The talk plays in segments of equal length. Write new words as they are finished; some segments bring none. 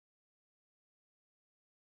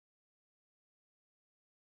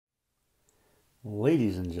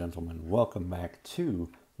Ladies and gentlemen, welcome back to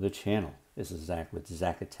the channel. This is Zach with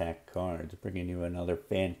Zach Attack Cards, bringing you another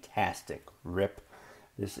fantastic rip.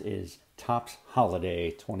 This is Topps Holiday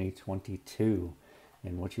 2022,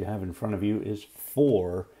 and what you have in front of you is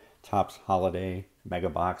 4 Topps Holiday mega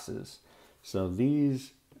boxes. So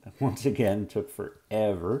these, once again, took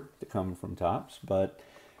forever to come from Topps, but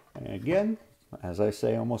again, as I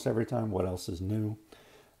say almost every time, what else is new?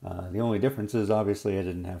 The only difference is obviously I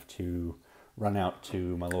didn't have to run out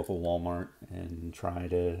to my local Walmart and try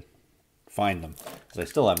to find them, because I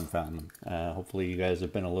still haven't found them. Hopefully you guys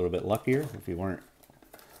have been a little bit luckier if you weren't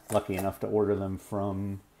lucky enough to order them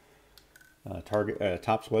from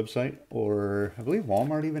Topps website, or I believe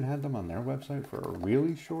Walmart even had them on their website for a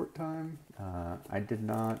really short time. I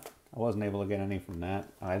wasn't able to get any from that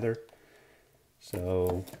either,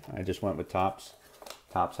 so I just went with Topps.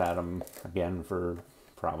 Topps had them again for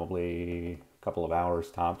probably a couple of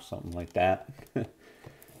hours tops, something like that.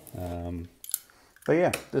 But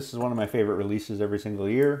yeah, this is one of my favorite releases every single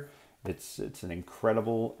year. It's an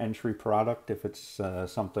incredible entry product if it's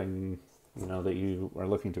something that you are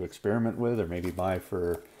looking to experiment with, or maybe buy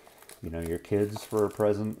for your kids for a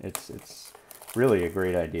present. It's really a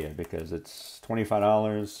great idea because it's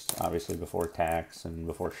 $25, obviously before tax and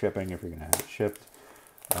before shipping if you're gonna have it shipped.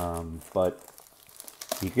 But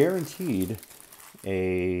you guaranteed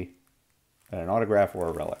an autograph or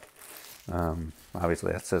a relic.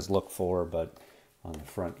 Obviously that says look for, but on the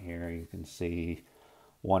front here you can see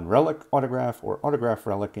one relic, autograph, or autograph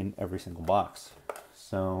relic in every single box.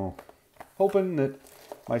 So hoping that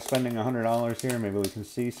by spending $100 here, maybe we can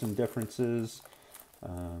see some differences.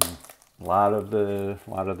 A lot of the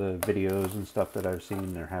videos and stuff that I've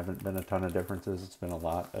seen, there haven't been a ton of differences. It's been a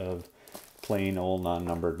lot of plain old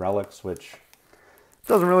non-numbered relics, which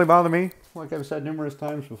doesn't really bother me. Like I've said numerous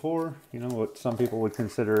times before, what some people would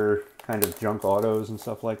consider kind of junk autos and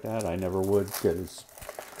stuff like that, I never would, because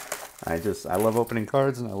I love opening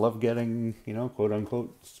cards and I love getting, quote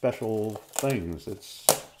unquote special things. It's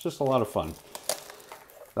just a lot of fun.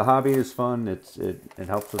 The hobby is fun. It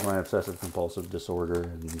helps with my obsessive compulsive disorder,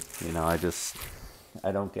 and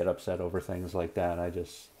I don't get upset over things like that. I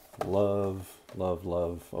just love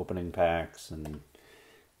opening packs and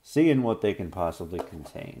seeing what they can possibly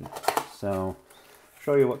contain. So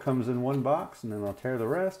show you what comes in one box, and then I'll tear the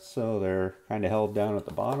rest, so they're kind of held down at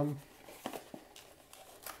the bottom.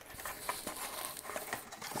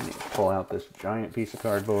 And you pull out this giant piece of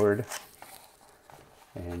cardboard,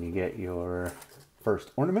 and you get your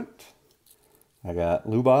first ornament. I got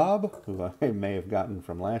Lubob, who I may have gotten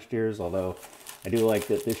from last year's, although I do like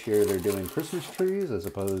that this year they're doing Christmas trees as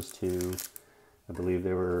opposed to, I believe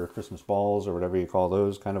they were Christmas balls or whatever you call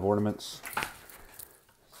those kind of ornaments.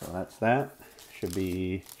 So that's that. Should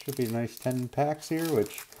be nice 10 packs here,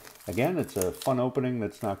 which again, it's a fun opening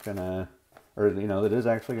that's not gonna, or that is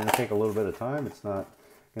actually gonna take a little bit of time. It's not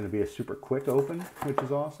gonna be a super quick open, which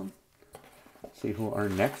is awesome. Let's see who our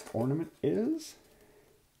next ornament is.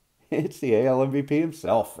 It's the AL MVP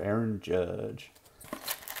himself, Aaron Judge.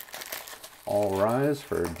 All rise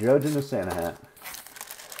for Judge in the Santa hat.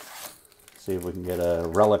 See if we can get a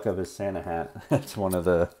relic of his Santa hat. That's one of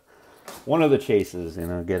the chases,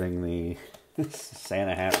 getting the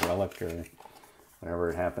Santa hat relic or whatever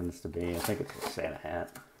it happens to be. I think it's a Santa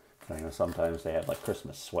hat. Sometimes they have like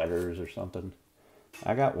Christmas sweaters or something.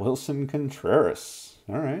 I got Wilson Contreras.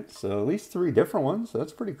 All right, so at least 3 different ones.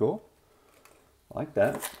 That's pretty cool. I like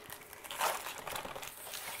that.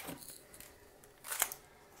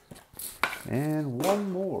 And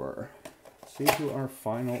one more. Let's see who our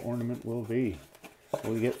final ornament will be.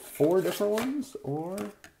 Will we get 4 different ones or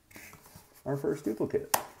our first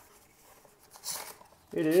duplicate?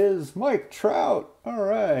 It is Mike Trout. All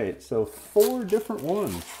right, so 4 different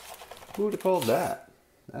ones. Who would have called that?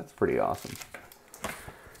 That's pretty awesome.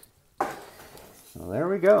 So there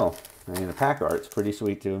we go. I mean, the pack art's pretty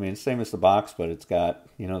sweet too. I mean, it's same as the box, but it's got,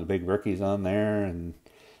 the big rookies on there, and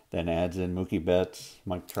then adds in Mookie Betts,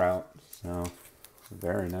 Mike Trout. So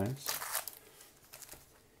very nice.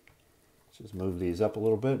 Let's just move these up a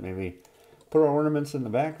little bit. Maybe put our ornaments in the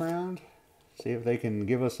background. See if they can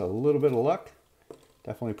give us a little bit of luck.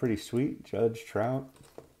 Definitely pretty sweet. Judge, Trout,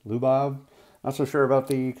 Lubob. Not so sure about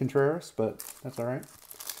the Contreras, but that's all right.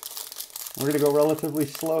 We're going to go relatively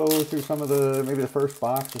slow through some of maybe the first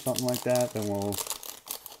box or something like that. Then we'll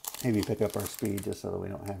maybe pick up our speed just so that we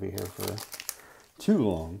don't have you here for too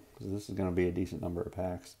long, because this is going to be a decent number of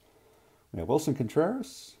packs. We have Wilson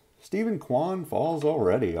Contreras. Stephen Kwan falls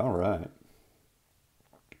already. All right.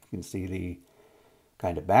 You can see the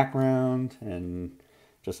kind of background, and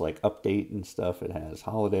just like update and stuff. It has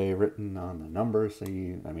holiday written on the number, so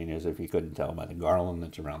I mean, as if you couldn't tell by the garland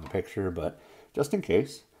that's around the picture, but just in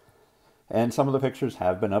case. And some of the pictures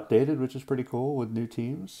have been updated, which is pretty cool with new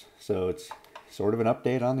teams. So it's sort of an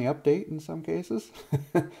update on the update in some cases.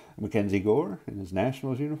 Mackenzie Gore in his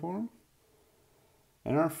Nationals uniform.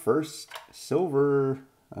 And our first silver,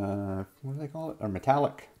 what do they call it? Or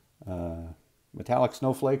metallic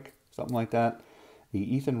snowflake, something like that.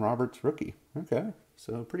 The Ethan Roberts rookie. Okay,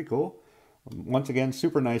 so pretty cool. Once again,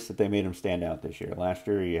 super nice that they made him stand out this year. Last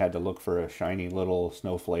year you had to look for a shiny little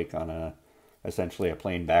snowflake on essentially a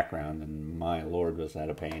plain background, and my lord was that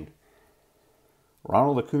a pain.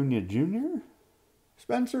 Ronald Acuna Jr.,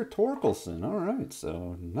 Spencer Torkelson. All right,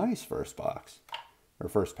 so nice first box. Or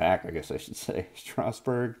first pack, I guess I should say.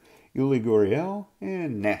 Strasburg, Yuli Gurriel,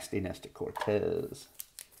 and Nasty Nestor Cortez.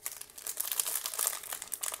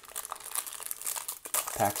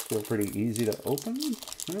 Pack's still pretty easy to open.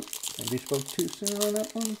 Nope, maybe spoke too soon on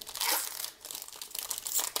that one.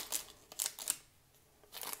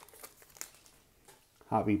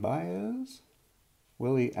 Javi Baez,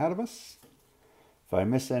 Willie Adams. If I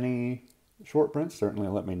miss any short prints, certainly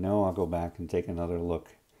let me know. I'll go back and take another look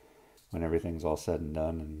when everything's all said and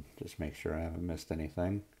done and just make sure I haven't missed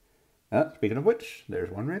anything. Speaking of which,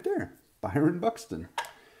 there's one right there. Byron Buxton.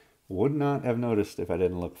 Would not have noticed if I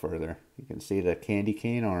didn't look further. You can see the candy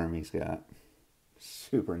cane arm he's got.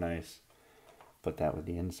 Super nice. Put that with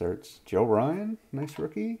the inserts. Joe Ryan, nice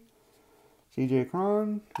rookie. CJ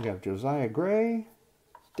Cron. We have Josiah Gray,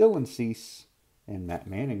 Dylan Cease, and Matt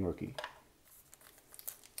Manning rookie.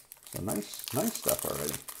 So nice stuff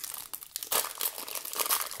already.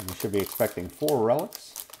 And we should be expecting 4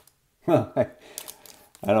 relics. Well,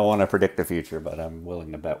 I don't want to predict the future, but I'm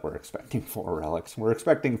willing to bet we're expecting 4 relics. We're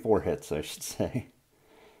expecting 4 hits, I should say.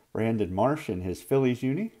 Brandon Marsh in his Phillies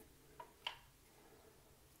uni.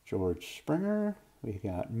 George Springer. We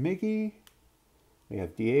got Miggy. We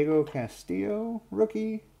have Diego Castillo,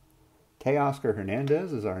 rookie. Teoscar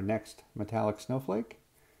Hernandez is our next metallic snowflake.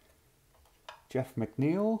 Jeff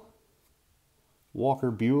McNeil.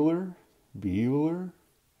 Walker Buehler.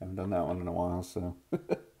 Haven't done that one in a while, so.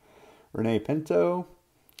 Renee Pinto.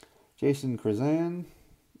 Jason Krazan.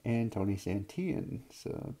 And Tony Santillan.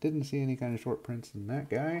 So didn't see any kind of short prints in that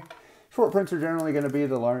guy. Short prints are generally going to be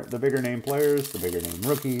the bigger name players, the bigger name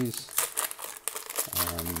rookies.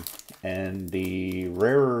 And the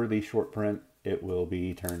rarer the short print, it will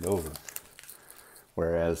be turned over.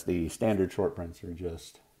 Whereas the standard short prints are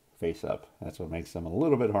just face up. That's what makes them a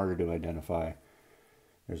little bit harder to identify.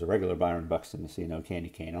 There's a regular Byron Buxton to see no candy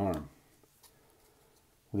cane arm.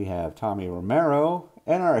 We have Tommy Romero,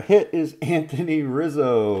 and our hit is Anthony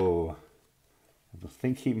Rizzo. I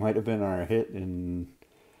think he might have been our hit in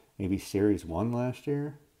maybe Series 1 last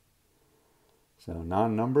year. So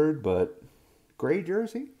non-numbered, but gray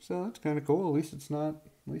jersey. So that's kind of cool. At least it's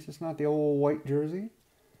not the old white jersey.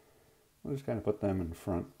 We'll just kind of put them in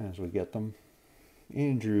front as we get them.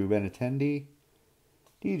 Andrew Benintendi,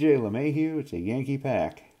 DJ LeMahieu. It's a Yankee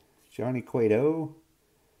pack. Johnny Cueto.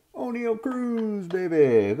 O'Neal Cruz,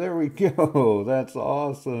 baby. There we go. That's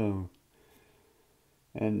awesome.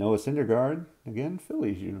 And Noah Syndergaard. Again,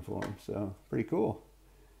 Phillies uniform. So, pretty cool.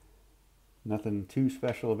 Nothing too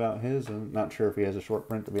special about his. I'm not sure if he has a short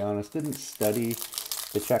print, to be honest. Didn't study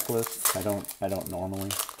the checklist. I don't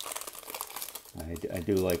normally. I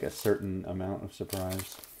do like a certain amount of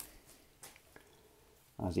surprise.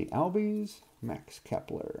 Ozzie Albies, Max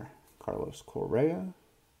Kepler, Carlos Correa,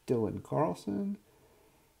 Dylan Carlson,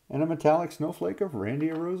 and a metallic snowflake of Randy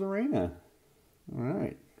Arozarena. All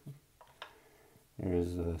right.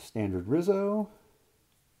 There's a standard Rizzo.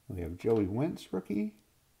 We have Joey Wentz, rookie.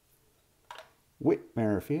 Whit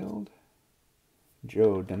Merrifield,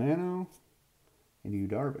 Joe Donano, and Yu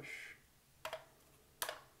Darvish.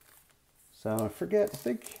 So I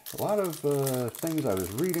think a lot of things I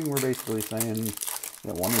was reading were basically saying,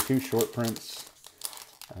 1 or 2 short prints.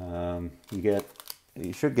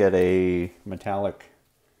 You should get a metallic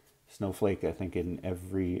snowflake, I think, in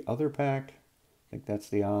every other pack. I think that's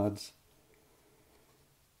the odds.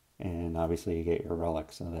 And obviously you get your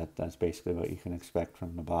relics, so that's basically what you can expect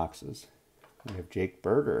from the boxes. We have Jake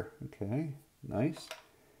Berger. Okay, nice.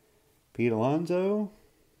 Pete Alonso.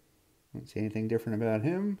 Don't see anything different about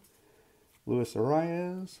him. Luis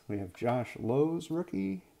Arias. We have Josh Lowe's,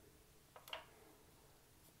 rookie.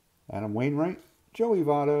 Adam Wainwright. Joey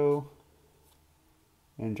Votto.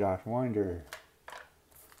 And Josh Winder.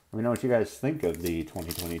 Let me know what you guys think of the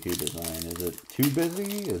 2022 design. Is it too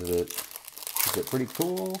busy? Is it pretty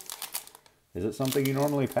cool? Is it something you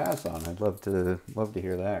normally pass on? I'd love to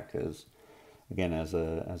hear that, because again, as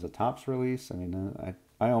a Topps release, I mean,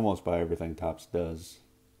 I almost buy everything Topps does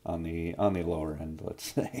on the lower end,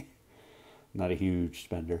 let's say. Not a huge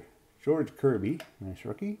spender. George Kirby, nice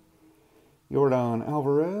rookie. Yordan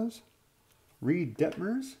Alvarez. Reed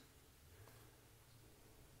Detmers,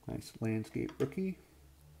 nice landscape rookie.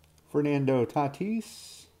 Fernando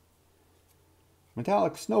Tatis.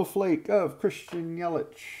 Metallic Snowflake of Christian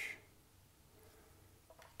Yelich.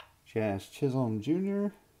 Jazz Chisholm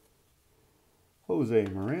Jr. Jose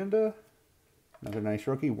Miranda. Another nice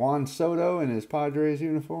rookie. Juan Soto in his Padres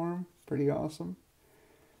uniform. Pretty awesome.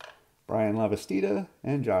 Brian Lavastida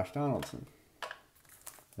and Josh Donaldson.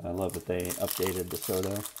 I love that they updated the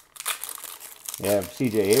Soto. Yeah,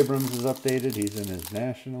 C.J. Abrams is updated. He's in his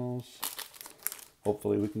Nationals.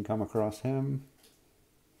 Hopefully we can come across him.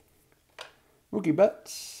 Mookie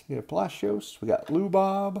Betts. We have Palacios. We got Lou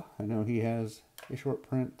Bob. I know he has a short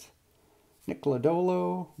print. Nick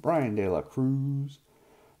Lodolo. Brian De La Cruz.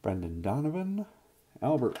 Brendan Donovan.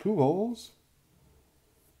 Albert Pujols.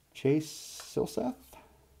 Chase Silseth.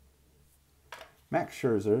 Max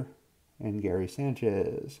Scherzer. And Gary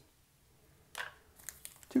Sanchez.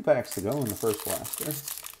 2 packs to go in the first blaster.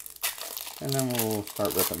 And then we'll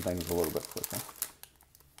start ripping things a little bit quicker.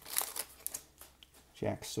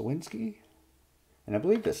 Jack Sawinski. And I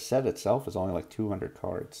believe the set itself is only like 200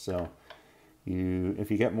 cards. So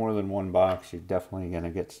if you get more than one box, you're definitely going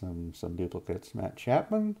to get some duplicates. Matt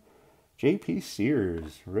Chapman. J.P.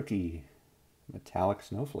 Sears, rookie. Metallic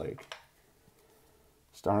Snowflake.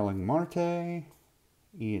 Starling Marte.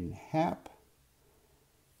 Ian Happ.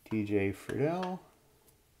 TJ Friedel.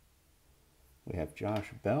 We have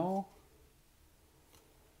Josh Bell.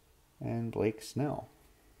 And Blake Snell.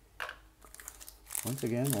 Once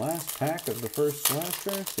again, last pack of the first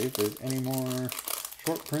blaster. See if there's any more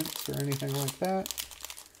short prints or anything like that.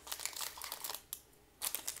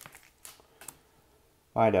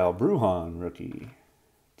 Vidal Brujan, rookie.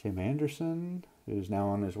 Tim Anderson, who's now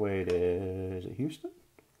on his way to, is it Houston?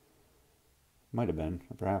 Might have been.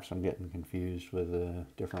 Perhaps I'm getting confused with a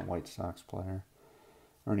different White Sox player.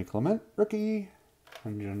 Ernie Clement, rookie.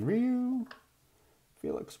 Hyunjin Ryu.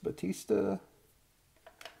 Felix Batista.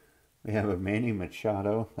 We have a Manny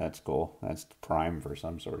Machado. That's cool. That's prime for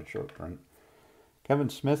some sort of short print. Kevin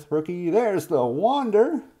Smith, rookie. There's the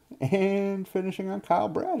Wander. And finishing on Kyle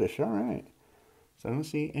Bradish. All right. So I don't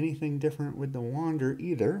see anything different with the Wander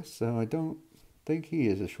either. So I don't think he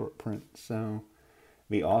is a short print. So it'd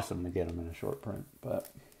be awesome to get him in a short print. But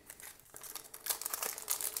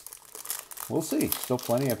we'll see. Still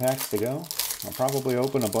plenty of packs to go. I'll probably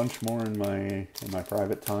open a bunch more in my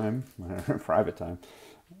private time. Private time.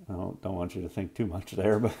 I don't want you to think too much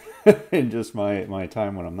there, but in just my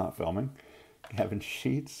time when I'm not filming. Gavin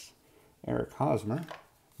Sheets, Eric Hosmer,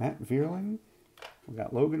 Matt Vierling. We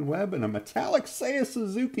got Logan Webb and a metallic Seiya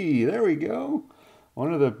Suzuki. There we go.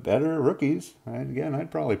 One of the better rookies. And again,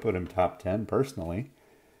 I'd probably put him top 10 personally.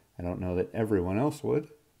 I don't know that everyone else would,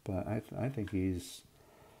 but I think he's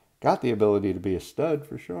got the ability to be a stud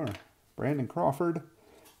for sure. Brandon Crawford,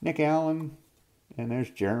 Nick Allen, and there's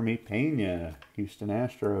Jeremy Pena, Houston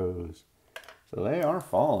Astros. So they are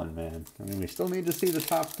falling, man. I mean, we still need to see the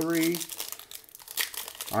top 3.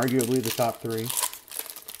 Arguably the top 3.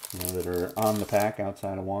 That are on the pack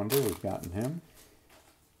outside of Wander. We've gotten him.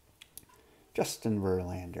 Justin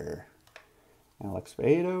Verlander. Alex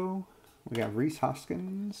Faedo. We got Rhys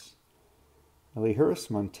Hoskins. Elihuris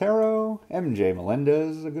Montero. MJ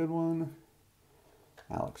Melendez is a good one.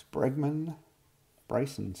 Alex Bregman.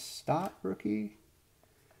 Bryson Stott, rookie.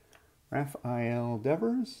 Rafael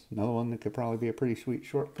Devers. Another one that could probably be a pretty sweet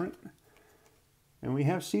short print. And we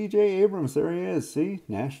have C.J. Abrams. There he is. See?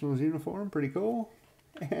 Nationals uniform. Pretty cool.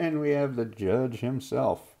 And we have the Judge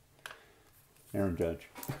himself. Aaron Judge.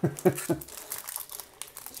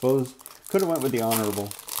 Suppose could have went with the honorable.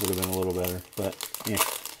 Would have been a little better. But, yeah.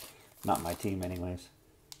 Not my team anyways.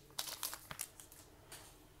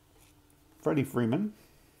 Freddie Freeman.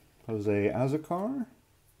 Jose Azocar.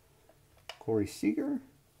 Corey Seager.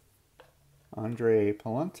 Andre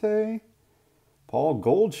Palante. Paul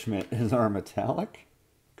Goldschmidt is our metallic.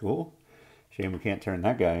 Cool. Shame we can't turn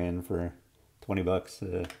that guy in for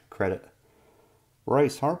 $20 credit.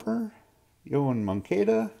 Bryce Harper. Yohan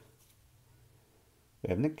Moncada. We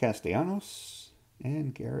have Nick Castellanos.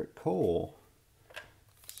 And Garrett Cole.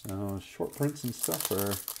 So short prints and stuff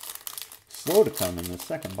are slow to come in the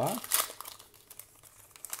second box.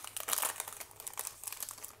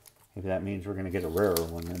 Maybe that means we're going to get a rarer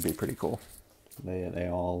one. That'd be pretty cool. They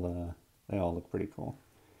all look pretty cool.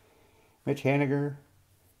 Mitch Haniger,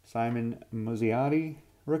 Simon Muzziotti,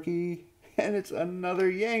 rookie, and it's another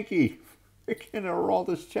Yankee. Freaking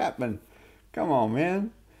Aroldis Chapman. Come on,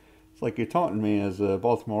 man. It's like you're taunting me as a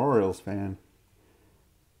Baltimore Orioles fan.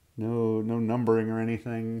 No numbering or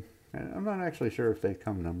anything. I'm not actually sure if they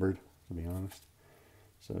come numbered, to be honest.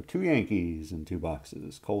 So 2 Yankees in 2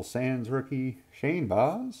 boxes. Cole Sands rookie. Shane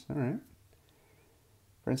Baz. All right.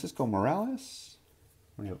 Francisco Morales.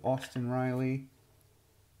 We have Austin Riley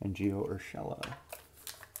and Gio Urshela.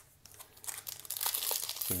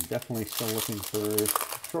 So definitely still looking for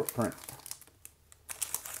short print.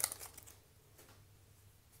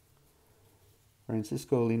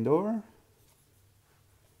 Francisco Lindor.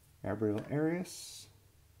 Gabriel Arias.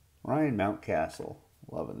 Ryan Mountcastle.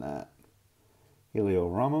 Loving that. Helio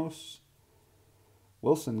Ramos.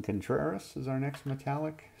 Wilson Contreras is our next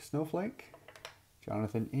metallic snowflake.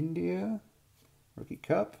 Jonathan India. Rookie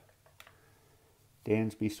Cup.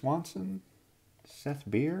 Dansby Swanson. Seth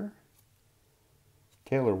Beer.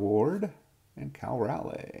 Taylor Ward. And Cal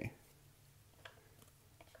Raleigh.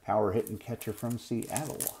 Power hitting catcher from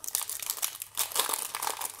Seattle.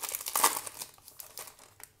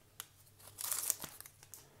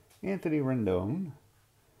 Anthony Rendon.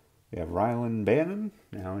 We have Rylan Bannon,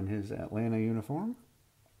 now in his Atlanta uniform.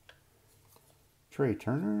 Trey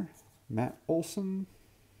Turner, Matt Olson,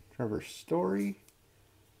 Trevor Story,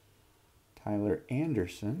 Tyler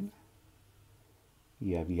Anderson.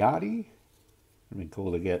 You have Yachty. It'd be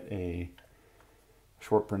cool to get a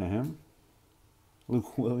short print of him.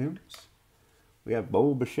 Luke Williams. We have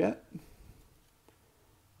Bo Bichette.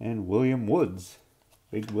 And William Woods.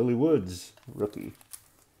 Big Willie Woods, rookie.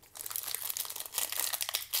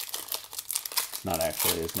 Not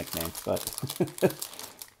actually his nickname, but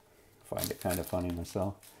find it kind of funny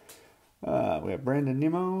myself. We have Brandon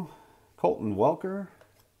Nimmo, Colton Welker,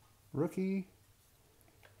 rookie,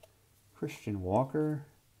 Christian Walker,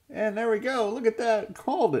 and there we go. Look at that.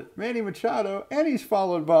 Called it. Manny Machado, and he's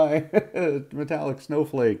followed by Metallic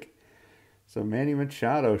Snowflake. So Manny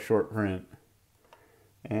Machado short print.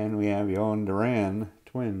 And we have Yohan Duran,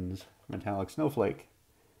 Twins, Metallic Snowflake.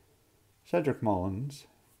 Cedric Mullins,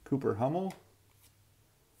 Cooper Hummel,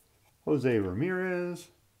 Jose Ramirez,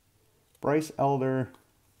 Bryce Elder,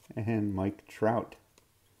 and Mike Trout,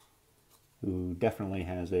 who definitely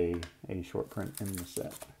has a short print in the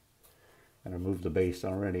set. Gotta move the base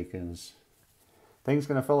already because things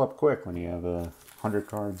gonna fill up quick when you have 100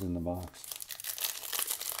 cards in the box.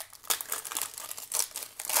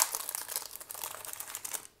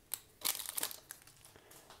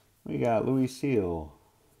 We got Louis Seal.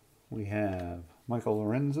 We have Michael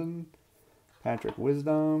Lorenzen, Patrick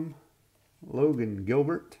Wisdom, Logan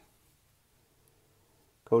Gilbert,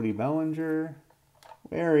 Cody Bellinger.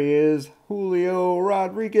 There he is, Julio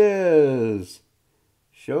Rodriguez.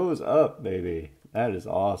 Shows up, baby. That is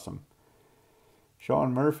awesome.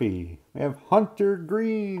 Sean Murphy. We have Hunter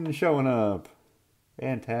Green showing up.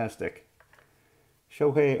 Fantastic.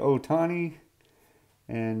 Shohei Ohtani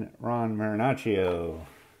and Ron Marinaccio.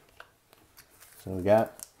 So we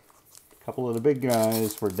got a couple of the big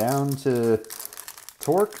guys. We're down to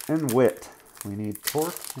torque and wit. We need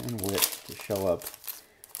torque and wit to show up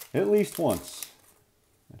at least once.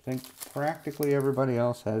 I think practically everybody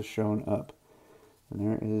else has shown up. And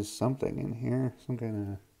there is something in here. Some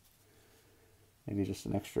kind of, maybe just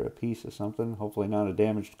an extra piece of something. Hopefully not a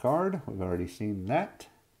damaged card. We've already seen that.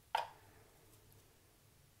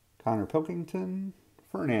 Connor Pilkington.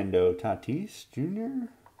 Fernando Tatis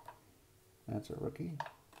Jr. That's a rookie.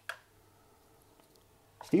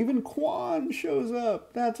 Stephen Kwan shows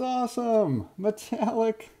up. That's awesome.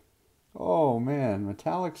 Metallic. Oh, man.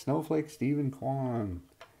 Metallic Snowflake Stephen Kwan.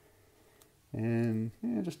 And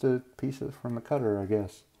yeah, just a piece from the cutter, I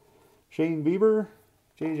guess. Shane Bieber.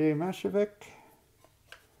 JJ Mashevik.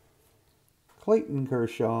 Clayton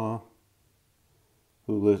Kershaw.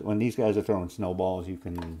 Who, when these guys are throwing snowballs, you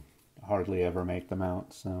can hardly ever make them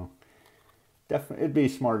out. So definitely, it'd be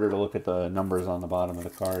smarter to look at the numbers on the bottom of the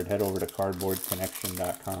card. Head over to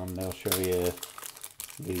cardboardconnection.com. They'll show you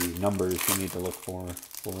the numbers you need to look for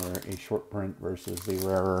a short print versus the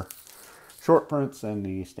rarer short prints and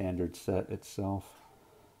the standard set itself.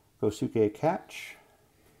 Kosuke Catch.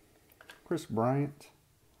 Chris Bryant.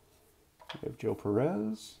 We have Joe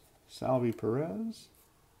Perez. Salvi Perez.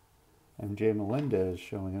 MJ Melendez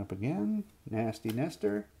showing up again. Nasty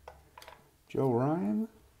Nestor. Joe Ryan.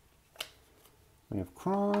 We have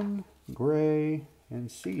Cron, Gray,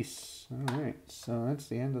 and Cease. Alright, so that's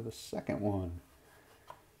the end of the second one.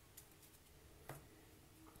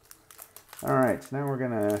 Alright, so now we're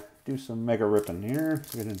going to do some mega ripping here.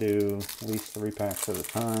 We're going to do at least 3 packs at a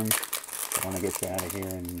time. I want to get you out of here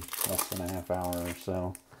in less than a half hour or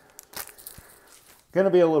so. Going to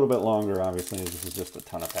be a little bit longer, obviously. This is just a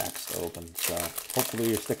ton of packs to open. So hopefully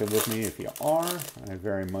you're sticking with me. If you are, I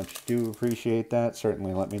very much do appreciate that.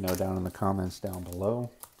 Certainly let me know down in the comments down below.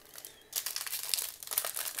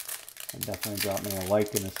 And definitely drop me a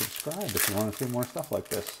like and a subscribe if you want to see more stuff like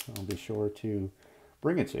this. I'll be sure to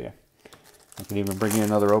bring it to you. I can even bring you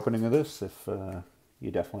another opening of this if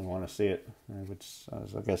you definitely want to see it. Which,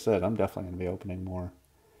 like I said, I'm definitely going to be opening more.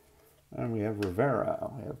 And we have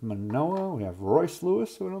Rivera, we have Manoa, we have Royce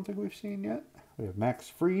Lewis, who I don't think we've seen yet. We have Max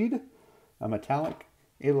Fried, a metallic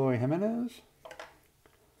Eloy Jimenez,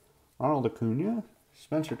 Ronald Acuna,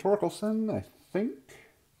 Spencer Torkelson, I think,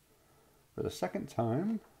 for the second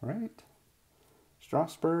time, right?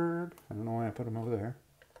 Strasburg, I don't know why I put him over there.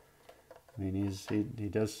 I mean, he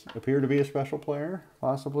does appear to be a special player,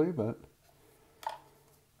 possibly, but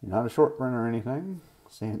not a short print or anything.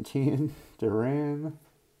 Santillan, Duran,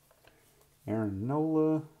 Aaron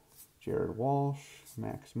Nola, Jared Walsh,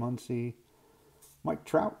 Max Muncy, Mike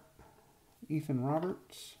Trout, Ethan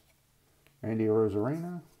Roberts, Randy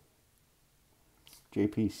Rosarena,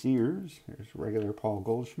 JP Sears, there's regular Paul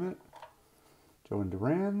Goldschmidt, Joe and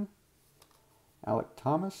Duran, Alec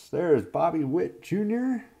Thomas, there's Bobby Witt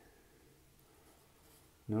Jr.,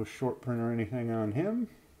 no short print or anything on him,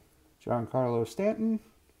 Giancarlo Stanton,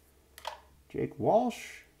 Jake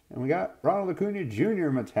Walsh, and we got Ronald Acuna Jr.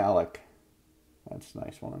 metallic. That's a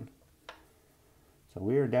nice one. So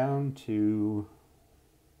we are down to,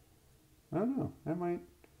 I don't know,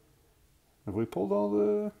 have we pulled all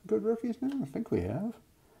the good rookies now? I think we have.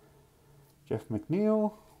 Jeff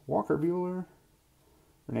McNeil, Walker Buehler,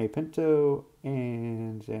 Renee Pinto,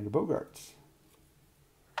 and Xander Bogaerts.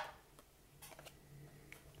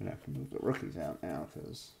 I'm going to have to move the rookies out now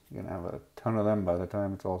because you're going to have a ton of them by the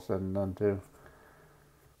time it's all said and done too.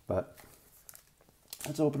 But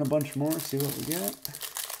let's open a bunch more, see what we get.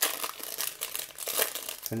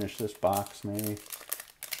 Finish this box, maybe.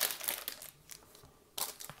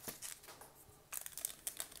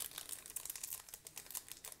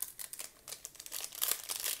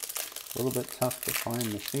 A little bit tough to find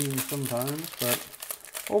the seams sometimes, but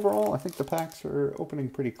overall, I think the packs are opening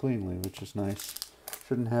pretty cleanly, which is nice.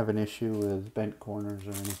 Shouldn't have an issue with bent corners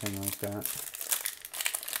or anything like that.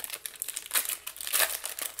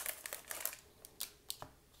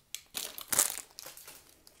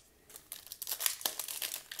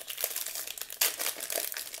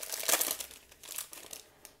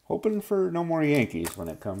 Hoping for no more Yankees when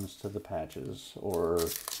it comes to the patches, or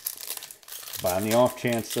by on the off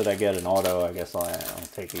chance that I get an auto, I guess I'll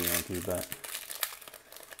take a Yankee, but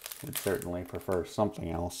would certainly prefer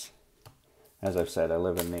something else. As I've said, I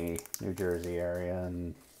live in the New Jersey area,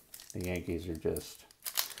 and the Yankees are just,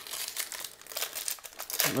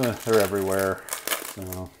 they're everywhere.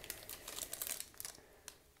 So.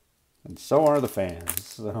 And so are the fans.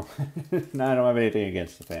 So no, I don't have anything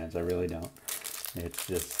against the fans. I really don't. It's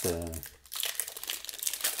just, I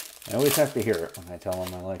always have to hear it when I tell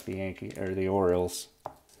them I like the Yankees or the Orioles.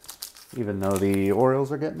 Even though the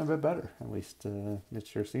Orioles are getting a bit better. At least it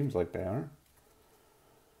sure seems like they are.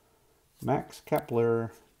 Max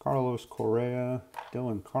Kepler, Carlos Correa,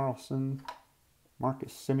 Dylan Carlson,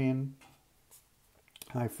 Marcus Semien,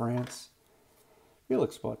 Hi France,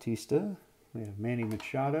 Felix Bautista. We have Manny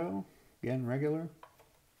Machado, again regular.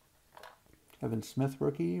 Evan Smith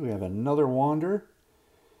rookie. We have another Wander.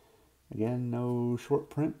 Again, no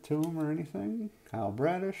short print to him or anything. Kyle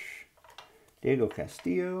Bradish, Diego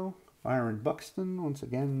Castillo, Byron Buxton. Once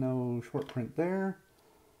again, no short print there.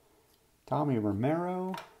 Tommy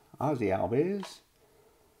Romero, Ozzy Albies,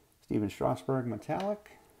 Steven Strasburg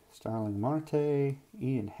metallic, Starling Marte,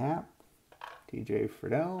 Ian Happ, TJ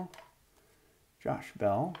Friedel, Josh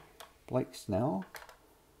Bell, Blake Snell,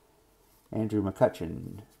 Andrew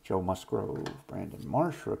McCutcheon, Joe Musgrove, Brandon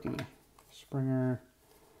Marsh rookie, Springer,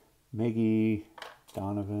 Miggy,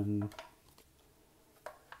 Donovan.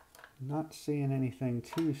 Not seeing anything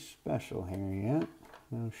too special here yet.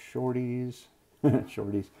 No shorties.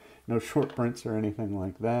 Shorties. No short prints or anything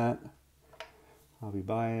like that. Javi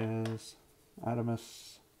Baez,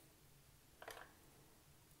 Adamus,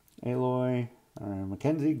 Aloy,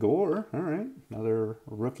 Mackenzie Gore. All right, another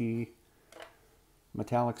rookie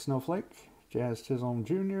metallic snowflake. Jazz Chisholm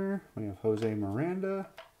Jr. We have Jose Miranda,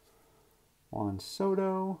 Juan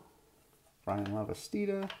Soto, Brian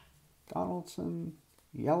Lavastida, Donaldson,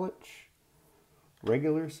 Yelich,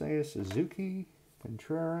 regular Seiya Suzuki,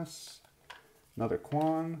 Contreras, another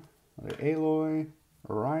Quan, another Aloy,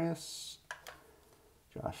 Arias,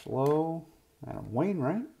 Josh Lowe, Adam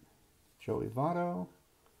Wainwright, Joey Votto.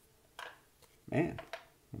 Man,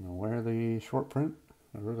 I don't know where the short print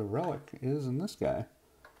or the relic is in this guy.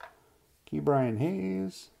 Brian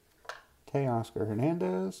Hayes, Teoscar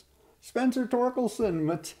Hernandez, Spencer Torkelson,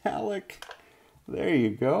 metallic. There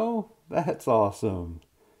you go. That's awesome.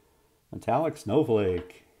 Metallic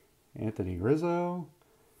Snowflake. Anthony Rizzo,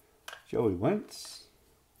 Joey Wentz,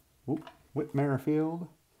 Whit Merrifield,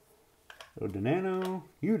 O'Danano,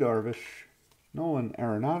 Yu Darvish, Nolan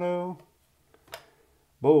Arenado,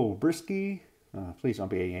 Bo Brisky. Please don't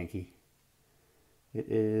be a Yankee. It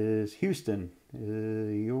is Houston.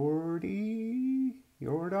 Yordan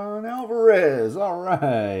Alvarez. All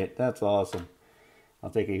right. That's awesome. I'll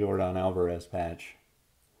take a Yordan Alvarez patch.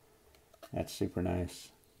 That's super nice.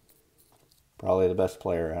 Probably the best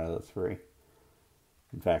player out of the three.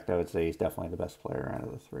 In fact, I would say he's definitely the best player out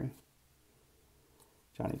of the three.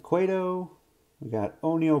 Johnny Cueto. We got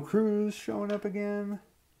O'Neal Cruz showing up again.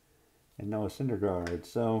 And Noah Syndergaard.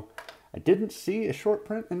 So I didn't see a short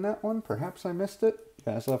print in that one. Perhaps I missed it.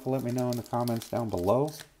 You guys will have to let me know in the comments down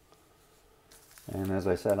below. And as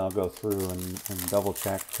I said, I'll go through and double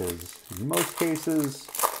check, because in most cases,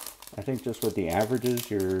 I think just with the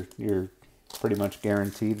averages, you're pretty much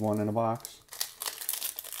guaranteed one in a box.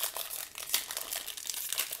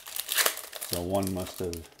 So one must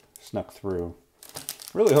have snuck through.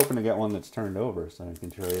 Really hoping to get one that's turned over so I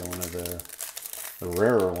can show you one of the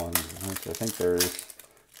rarer ones, which I think there's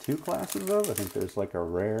two classes of. I think there's like a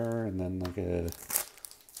rare and then like a,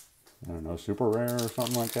 I don't know, super rare or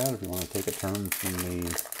something like that, if you want to take a turn from the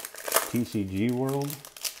TCG world.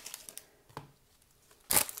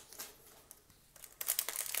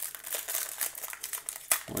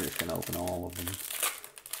 We're just going to open all of them.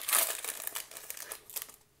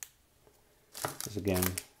 Because again,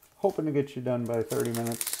 hoping to get you done by 30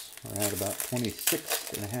 minutes. We're at about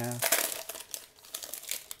 26 and a half.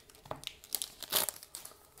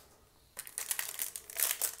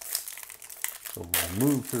 So we'll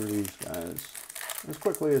move through these guys as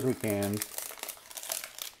quickly as we can.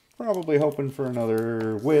 Probably hoping for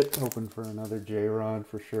another Witt, hoping for another J-Rod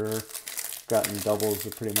for sure. Gotten doubles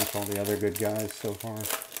of pretty much all the other good guys so far.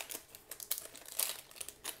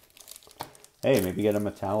 Hey, maybe get a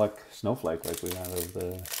metallic Snowflake like we got of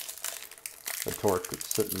the Torque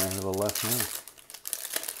that's sitting there to the left now.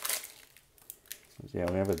 Yeah,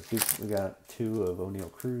 we got two of O'Neal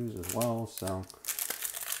Cruz as well, so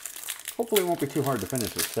hopefully it won't be too hard to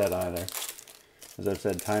finish this set either. As I've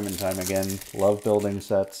said time and time again, love building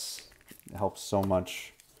sets. It helps so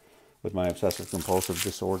much with my obsessive compulsive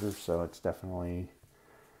disorder, so it's definitely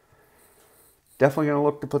going to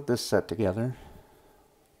look to put this set together,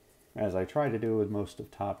 as I try to do with most of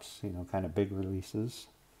Topps, you know, kind of big releases.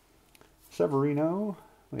 Severino,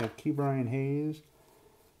 we have Brian Hayes,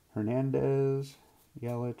 Hernandez,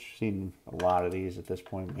 Yelich. Seen a lot of these at this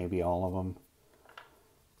point, maybe all of them.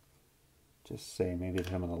 Just say maybe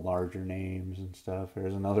some of the larger names and stuff.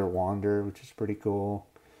 There's another Wander, which is pretty cool.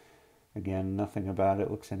 Again, nothing about it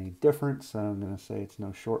looks any different, so I'm going to say it's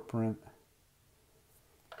no short print.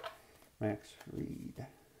 Max Fried.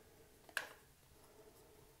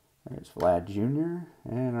 There's Vlad Jr.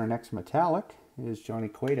 And our next metallic is Johnny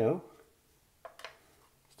Cueto.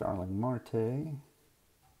 Starling Marte.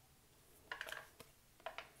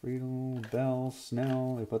 Friedel, Bell,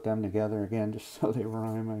 Snell. They put them together again just so they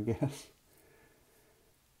rhyme, I guess.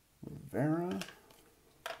 Rivera.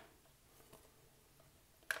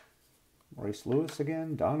 Royce Lewis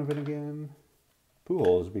again. Donovan again.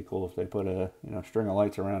 Pujols would be cool if they put a string of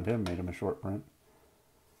lights around him, made him a short print.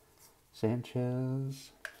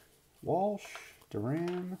 Sanchez. Walsh.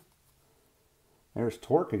 Duran. There's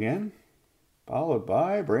Torque again. Followed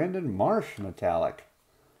by Brandon Marsh metallic.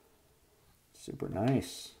 Super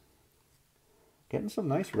nice. Getting some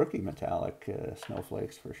nice rookie metallic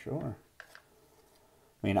snowflakes for sure.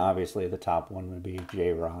 I mean, obviously the top one would be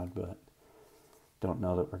J-Rod, but don't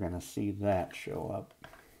know that we're going to see that show up.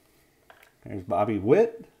 There's Bobby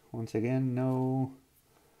Witt. Once again,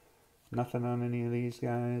 nothing on any of these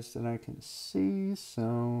guys that I can see,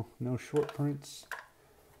 so no short prints.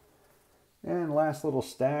 And last little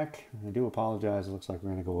stack. I do apologize. It looks like we're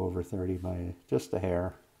going to go over 30 by just a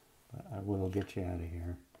hair, but I will get you out of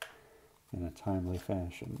here in a timely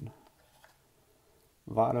fashion.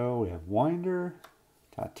 Votto, we have Winder,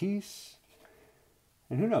 Tatis,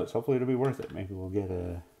 and who knows? Hopefully it'll be worth it. Maybe we'll get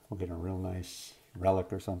a real nice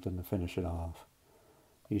relic or something to finish it off.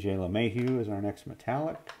 DJ LeMahieu is our next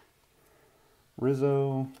metallic.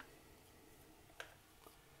 Rizzo,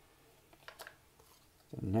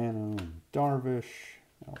 Nano and Darvish,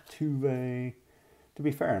 Altuve. To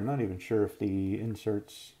be fair, I'm not even sure if the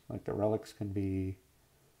inserts, like the relics, can be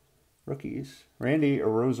rookies. Randy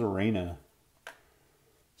Arozarena.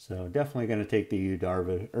 So definitely going to take the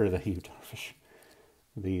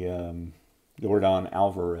Jordan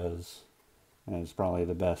Alvarez is probably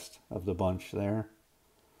the best of the bunch there.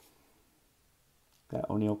 Got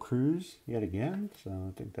O'Neal Cruz yet again, so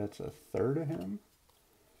I think that's a third of him.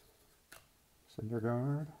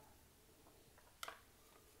 Syndergaard.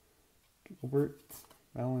 Gilbert,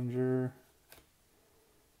 Bellinger.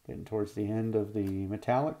 Getting towards the end of the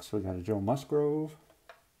metallics, we got a Joe Musgrove.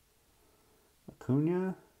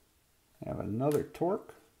 Acuna. I have another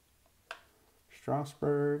Torque.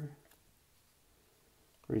 Strasburg.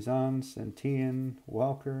 Grison, Santillan,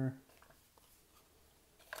 Welker.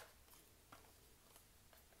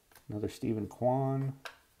 Another Stephen Kwan.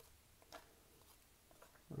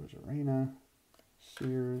 Rosarena.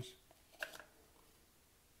 Sears.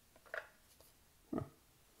 Huh.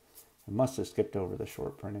 I must have skipped over the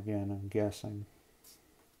short print again, I'm guessing.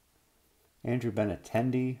 Andrew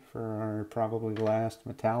Benintendi for our probably last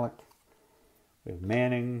metallic. We have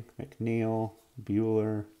Manning, McNeil,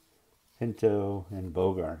 Bueller, Pinto, and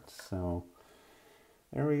Bogarts. So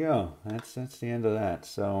there we go. That's the end of that.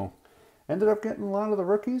 So ended up getting a lot of the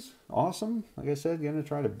rookies. Awesome. Like I said, going to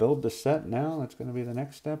try to build the set now. That's going to be the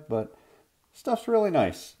next step. But stuff's really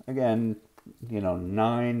nice. Again, you know,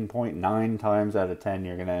 9.9 times out of 10,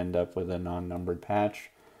 you're going to end up with a non-numbered patch,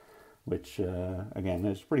 which, again,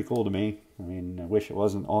 is pretty cool to me. I mean, I wish it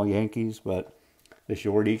wasn't all Yankees, but this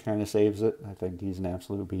Yordi kind of saves it. I think he's an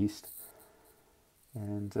absolute beast.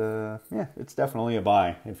 And, yeah, it's definitely a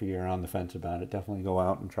buy if you're on the fence about it. Definitely go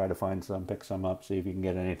out and try to find some, pick some up, see if you can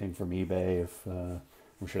get anything from eBay. If I'm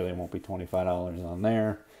sure they won't be $25 on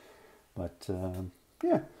there. But,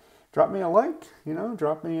 yeah, drop me a like, you know,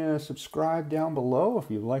 drop me a subscribe down below if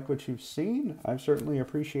you like what you've seen. I've certainly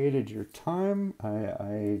appreciated your time.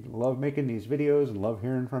 I love making these videos and love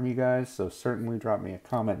hearing from you guys. So certainly drop me a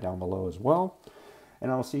comment down below as well.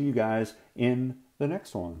 And I'll see you guys in the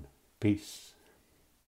next one. Peace.